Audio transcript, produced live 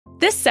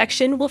This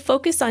section will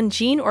focus on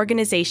gene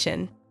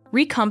organization,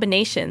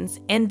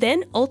 recombinations, and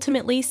then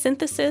ultimately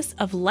synthesis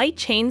of light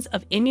chains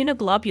of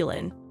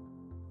immunoglobulin.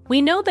 We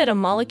know that a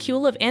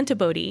molecule of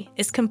antibody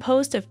is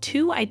composed of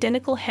 2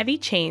 identical heavy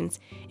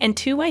chains and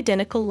 2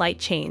 identical light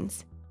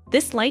chains.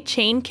 This light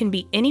chain can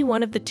be any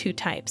one of the 2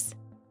 types,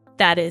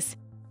 that is,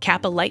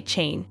 kappa light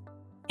chain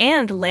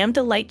and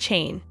lambda light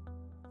chain.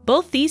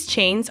 Both these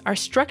chains are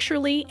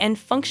structurally and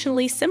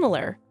functionally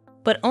similar,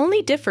 but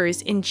only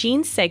differs in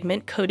gene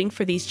segment coding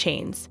for these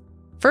chains.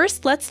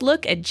 First, let's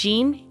look at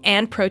gene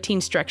and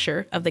protein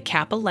structure of the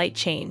kappa light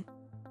chain.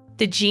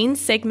 The gene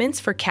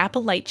segments for kappa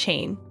light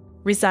chain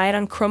reside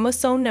on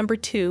chromosome number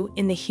 2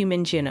 in the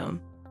human genome.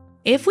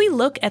 If we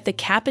look at the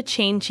kappa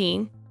chain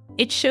gene,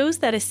 it shows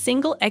that a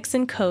single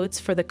exon codes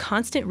for the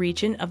constant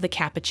region of the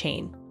kappa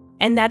chain,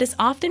 and that is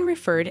often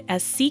referred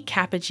as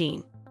C-kappa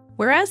gene,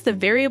 whereas the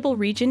variable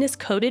region is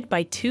coded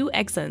by 2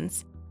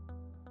 exons.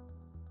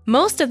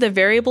 Most of the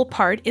variable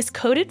part is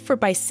coded for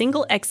by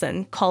single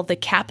exon called the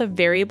kappa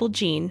variable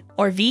gene,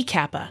 or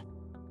V-kappa.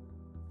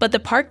 But the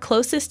part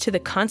closest to the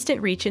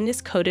constant region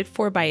is coded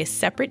for by a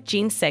separate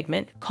gene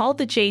segment called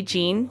the J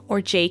gene,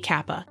 or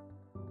J-kappa.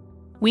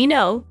 We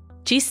know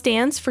G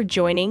stands for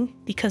joining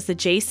because the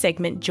J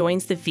segment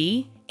joins the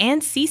V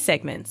and C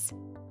segments.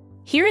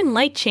 Here in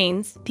light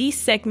chains, the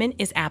segment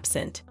is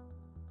absent.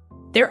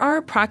 There are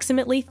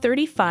approximately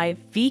 35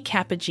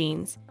 V-kappa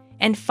genes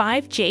and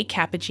 5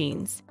 J-kappa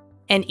genes,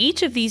 and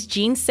each of these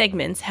gene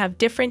segments have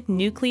different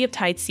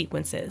nucleotide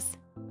sequences.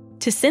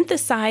 To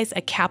synthesize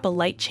a kappa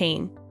light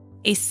chain,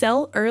 a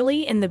cell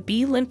early in the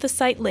B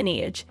lymphocyte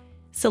lineage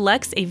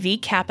selects a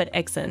V-kappa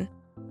exon,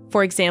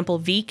 for example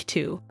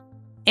VK2,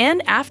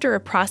 and after a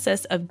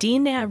process of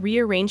DNA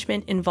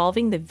rearrangement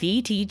involving the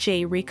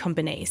VDJ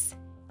recombinase,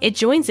 it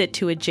joins it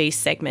to a J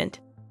segment,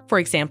 for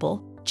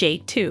example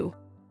J2.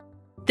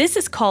 This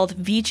is called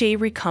VJ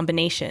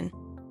recombination.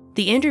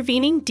 The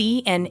intervening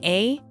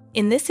DNA,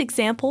 in this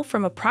example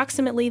from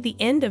approximately the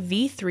end of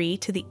V3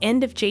 to the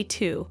end of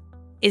J2,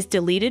 is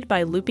deleted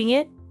by looping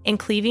it and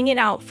cleaving it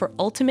out for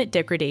ultimate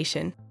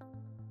degradation.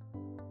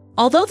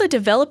 Although the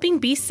developing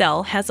B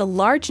cell has a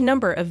large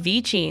number of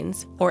V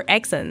genes, or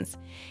exons,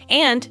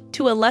 and,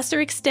 to a lesser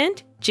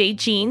extent, J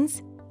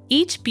genes,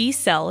 each B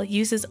cell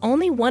uses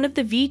only one of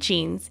the V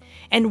genes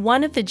and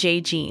one of the J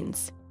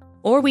genes.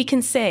 Or we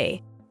can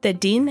say, the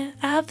DNA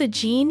of the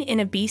gene in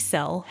a B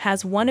cell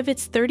has one of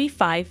its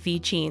 35 V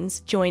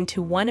genes joined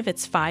to one of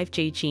its 5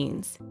 J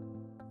genes,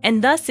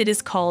 and thus it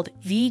is called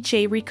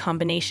VJ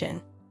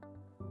recombination.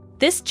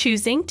 This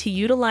choosing to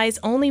utilize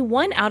only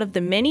one out of the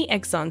many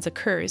exons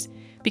occurs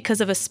because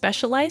of a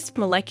specialized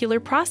molecular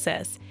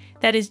process,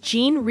 that is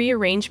gene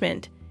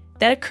rearrangement,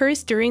 that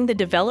occurs during the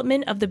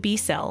development of the B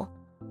cell,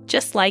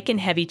 just like in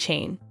heavy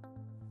chain.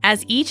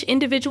 As each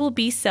individual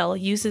B cell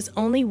uses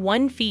only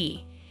one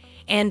V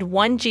and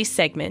one J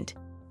segment,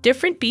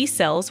 different B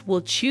cells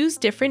will choose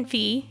different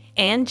V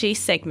and J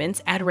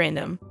segments at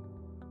random.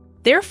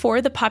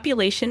 Therefore, the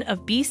population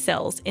of B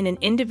cells in an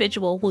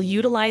individual will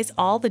utilize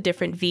all the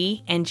different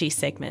V and J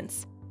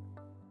segments.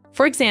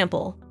 For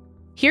example,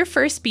 here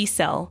first B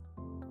cell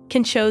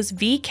can choose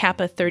V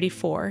kappa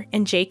 34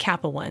 and J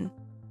kappa 1,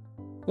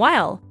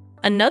 while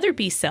another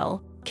B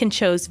cell can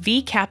choose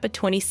V kappa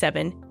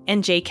 27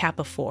 and J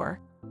kappa 4,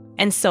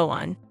 and so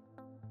on.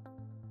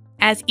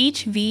 As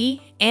each V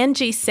and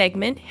J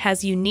segment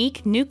has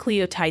unique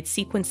nucleotide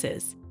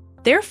sequences,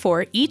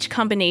 therefore each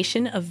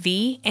combination of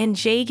V and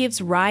J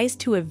gives rise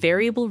to a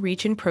variable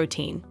region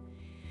protein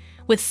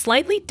with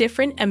slightly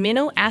different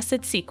amino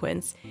acid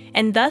sequence,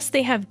 and thus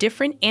they have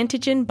different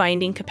antigen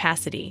binding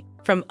capacity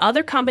from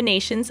other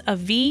combinations of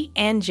V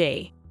and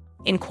J.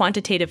 In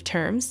quantitative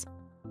terms,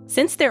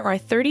 since there are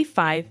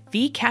 35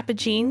 V kappa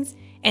genes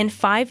and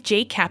 5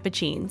 J kappa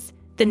genes,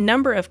 the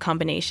number of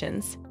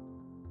combinations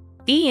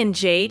V and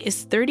J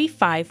is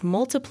 35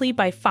 multiplied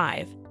by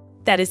 5,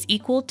 that is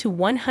equal to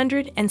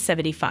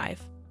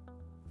 175.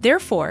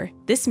 Therefore,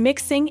 this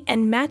mixing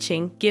and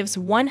matching gives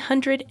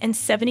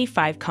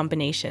 175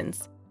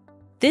 combinations.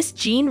 This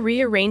gene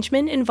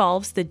rearrangement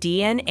involves the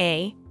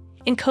DNA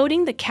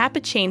encoding the kappa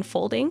chain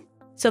folding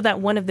so that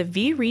one of the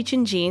V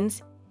region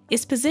genes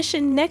is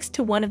positioned next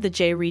to one of the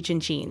J region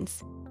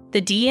genes.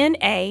 The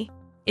DNA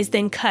is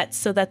then cut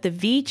so that the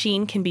V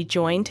gene can be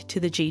joined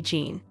to the J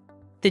gene.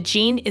 The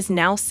gene is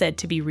now said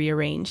to be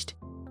rearranged.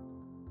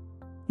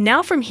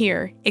 Now from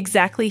here,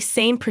 exactly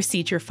same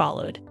procedure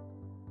followed.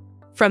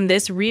 From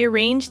this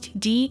rearranged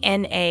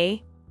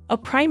DNA, a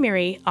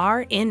primary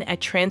RNA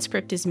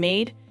transcript is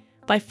made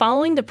by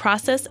following the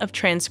process of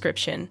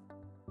transcription.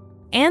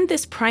 And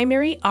this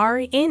primary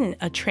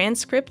RNA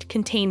transcript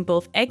contains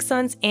both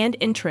exons and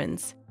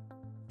introns.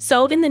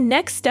 So in the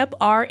next step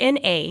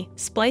RNA,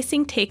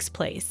 splicing takes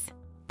place.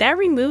 That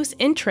removes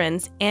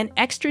introns and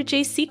extra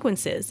J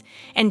sequences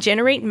and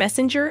generate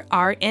messenger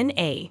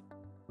RNA.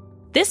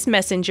 This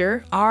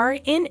messenger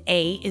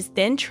RNA is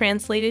then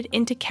translated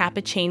into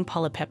kappa chain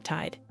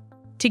polypeptide,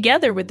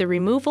 together with the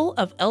removal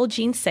of L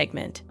gene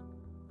segment.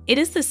 It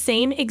is the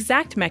same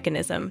exact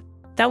mechanism,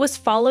 that was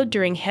followed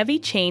during heavy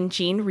chain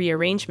gene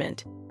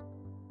rearrangement.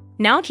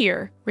 Now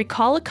here,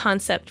 recall a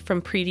concept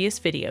from previous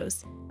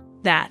videos,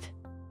 that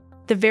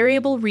the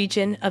variable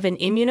region of an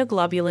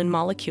immunoglobulin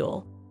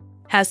molecule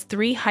has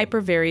 3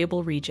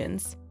 hypervariable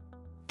regions.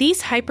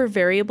 These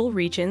hypervariable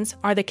regions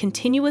are the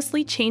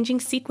continuously changing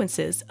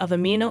sequences of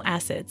amino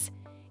acids,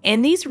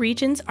 and these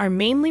regions are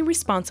mainly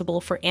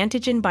responsible for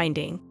antigen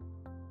binding.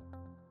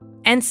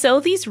 And so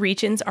these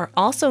regions are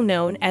also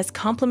known as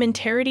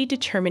complementarity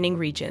determining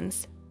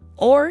regions,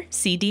 or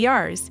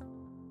CDRs.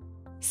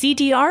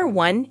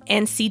 CDR1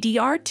 and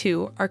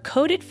CDR2 are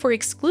coded for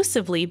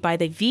exclusively by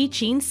the V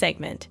gene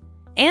segment,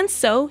 and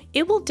so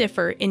it will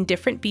differ in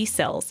different B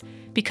cells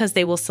because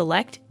they will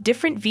select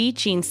different V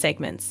gene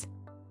segments.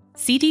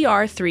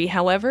 CDR3,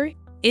 however,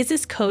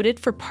 is coded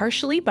for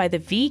partially by the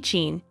V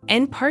gene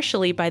and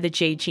partially by the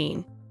J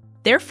gene.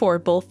 Therefore,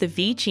 both the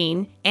V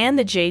gene and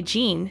the J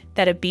gene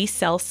that a B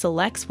cell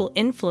selects will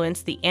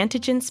influence the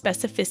antigen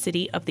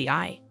specificity of the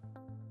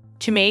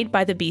made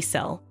by the B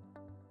cell.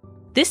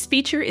 This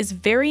feature is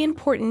very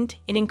important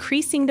in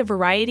increasing the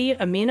variety of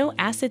amino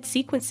acid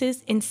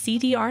sequences in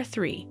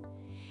CDR3,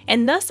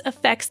 and thus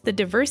affects the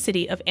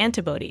diversity of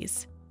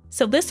antibodies.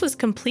 So this was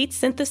complete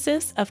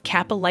synthesis of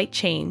kappa light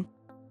chain.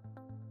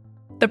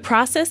 The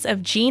process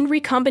of gene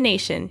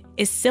recombination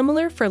is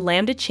similar for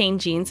lambda chain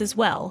genes as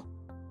well,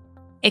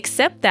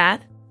 except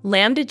that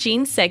lambda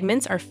gene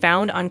segments are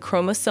found on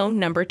chromosome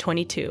number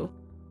 22,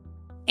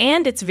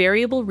 and its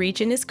variable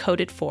region is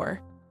coded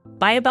for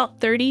by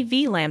about 30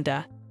 V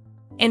lambda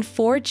and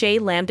 4 J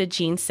lambda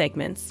gene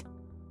segments,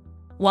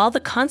 while the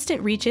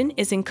constant region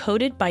is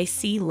encoded by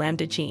C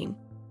lambda gene.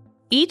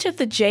 Each of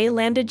the J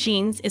lambda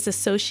genes is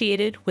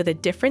associated with a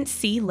different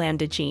C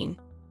lambda gene.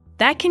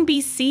 That can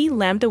be C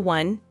lambda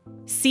 1,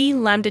 C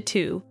lambda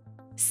 2,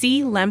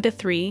 C lambda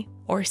 3,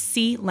 or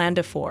C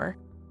lambda 4.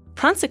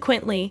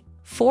 Consequently,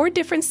 4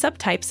 different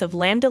subtypes of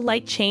lambda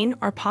light chain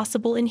are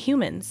possible in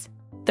humans.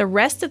 The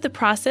rest of the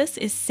process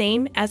is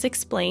same as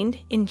explained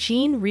in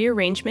gene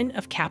rearrangement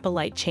of kappa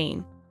light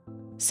chain.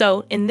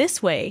 So, in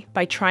this way,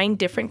 by trying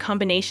different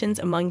combinations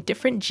among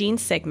different gene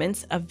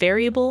segments of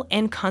variable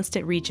and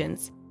constant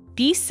regions,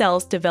 B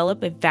cells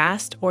develop a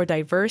vast or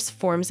diverse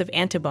forms of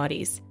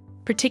antibodies,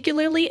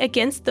 particularly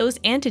against those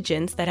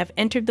antigens that have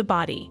entered the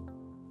body.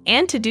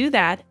 And to do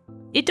that,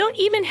 it don't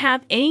even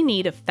have any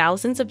need of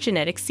thousands of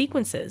genetic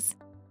sequences.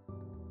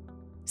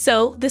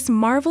 So, this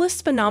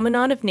marvelous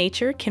phenomenon of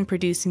nature can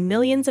produce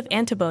millions of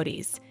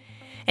antibodies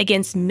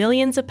against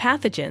millions of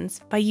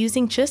pathogens by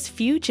using just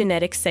few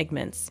genetic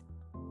segments.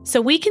 So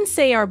we can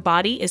say our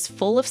body is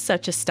full of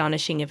such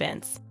astonishing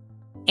events.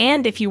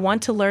 And if you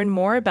want to learn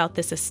more about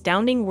this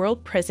astounding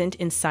world present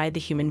inside the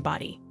human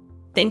body,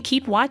 then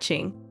keep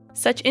watching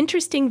such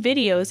interesting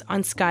videos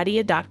on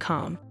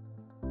sqadia.com.